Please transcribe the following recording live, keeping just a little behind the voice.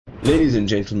Ladies and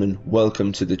gentlemen,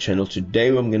 welcome to the channel. Today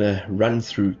I'm going to run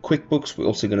through QuickBooks. We're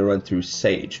also going to run through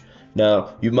Sage.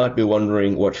 Now, you might be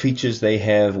wondering what features they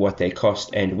have, what they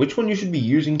cost, and which one you should be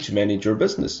using to manage your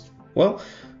business. Well,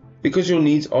 because your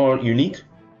needs are unique,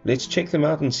 let's check them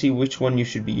out and see which one you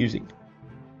should be using.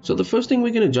 So the first thing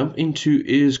we're going to jump into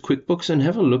is QuickBooks and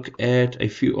have a look at a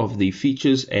few of the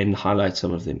features and highlight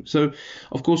some of them. So,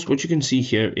 of course, what you can see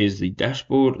here is the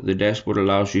dashboard. The dashboard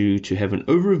allows you to have an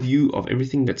overview of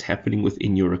everything that's happening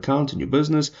within your account and your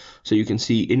business. So you can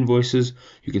see invoices,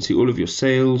 you can see all of your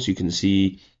sales, you can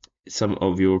see some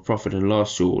of your profit and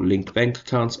loss, your linked bank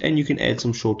accounts, and you can add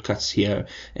some shortcuts here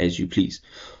as you please.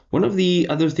 One of the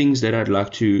other things that I'd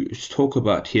like to talk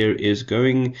about here is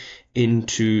going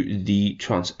into the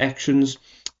transactions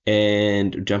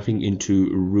and jumping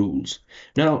into rules.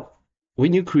 Now,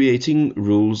 when you're creating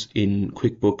rules in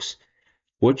QuickBooks,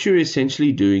 what you're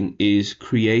essentially doing is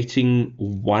creating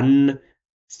one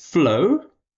flow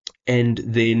and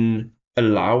then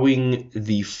allowing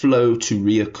the flow to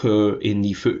reoccur in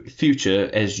the future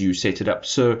as you set it up.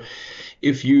 So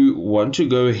if you want to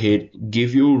go ahead,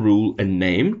 give your rule a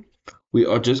name, we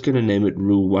are just going to name it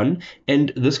rule 1,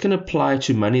 and this can apply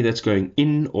to money that's going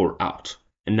in or out.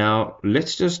 And now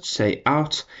let's just say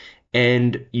out,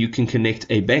 and you can connect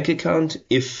a bank account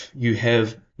if you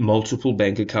have multiple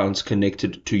bank accounts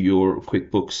connected to your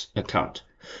QuickBooks account.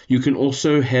 You can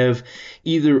also have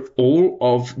either all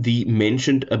of the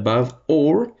mentioned above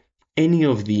or any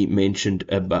of the mentioned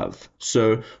above.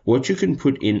 So what you can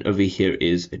put in over here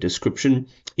is a description,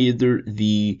 either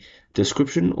the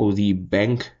description or the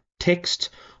bank text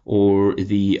or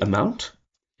the amount.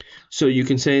 So you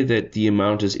can say that the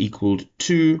amount is equal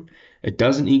to, it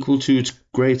doesn't equal to, it's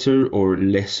greater or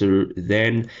lesser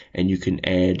than, and you can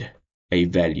add a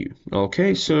value.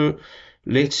 Okay, so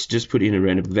let's just put in a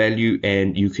random value,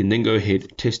 and you can then go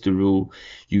ahead, test the rule.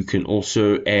 You can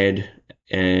also add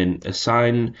and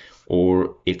assign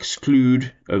or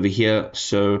exclude over here.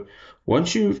 So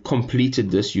once you've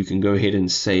completed this, you can go ahead and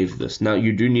save this. Now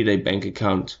you do need a bank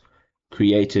account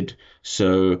created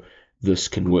so this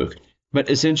can work. But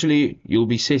essentially, you'll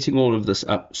be setting all of this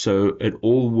up so it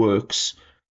all works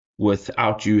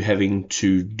without you having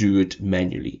to do it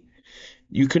manually.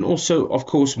 You can also, of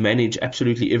course, manage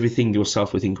absolutely everything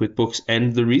yourself within QuickBooks.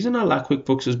 And the reason I like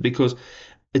QuickBooks is because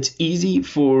it's easy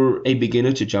for a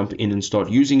beginner to jump in and start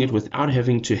using it without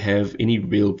having to have any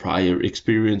real prior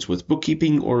experience with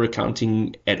bookkeeping or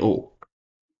accounting at all.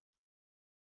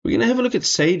 We're going to have a look at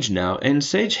Sage now, and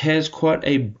Sage has quite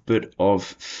a bit of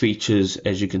features,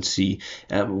 as you can see.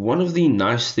 One of the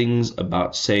nice things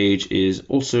about Sage is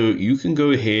also you can go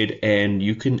ahead and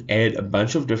you can add a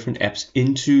bunch of different apps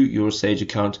into your Sage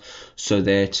account so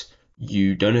that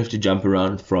you don't have to jump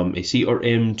around from a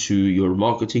CRM to your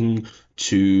marketing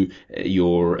to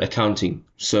your accounting.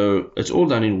 So it's all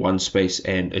done in one space,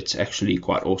 and it's actually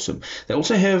quite awesome. They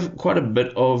also have quite a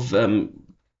bit of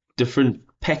different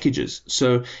packages.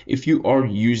 So if you are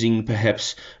using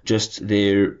perhaps just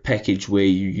their package where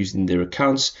you're using their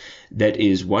accounts, that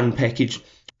is one package,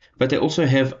 but they also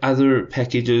have other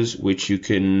packages which you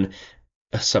can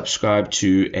subscribe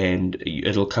to, and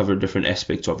it'll cover different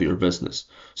aspects of your business.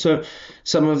 So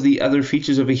some of the other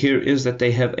features over here is that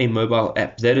they have a mobile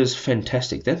app. That is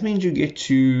fantastic. That means you get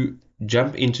to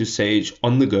jump into Sage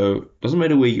on the go. Doesn't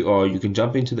matter where you are, you can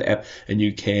jump into the app and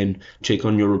you can check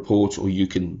on your reports, or you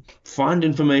can find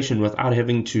information without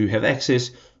having to have access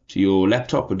to your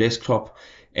laptop or desktop,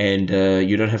 and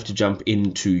you don't have to jump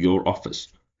into your office.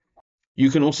 You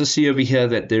can also see over here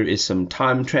that there is some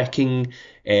time tracking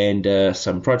and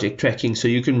some project tracking, so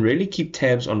you can really keep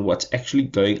tabs on what's actually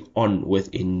going on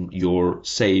within your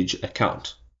Sage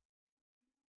account.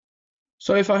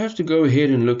 So if I have to go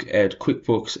ahead and look at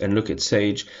QuickBooks and look at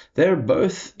Sage, they're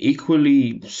both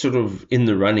equally sort of in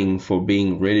the running for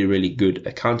being really, really good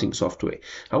accounting software.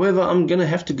 However, I'm going to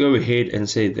have to go ahead and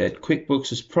say that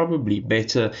QuickBooks is probably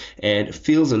better and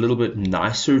feels a little bit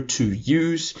nicer to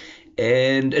use,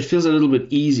 and it feels a little bit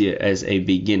easier as a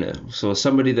beginner. So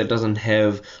somebody that doesn't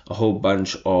have a whole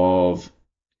bunch of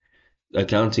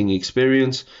accounting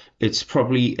experience, it's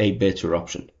probably a better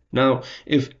option. Now,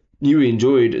 if you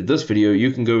enjoyed this video,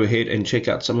 you can go ahead and check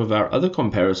out some of our other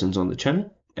comparisons on the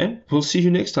channel, and we'll see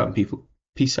you next time, people.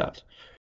 Peace out.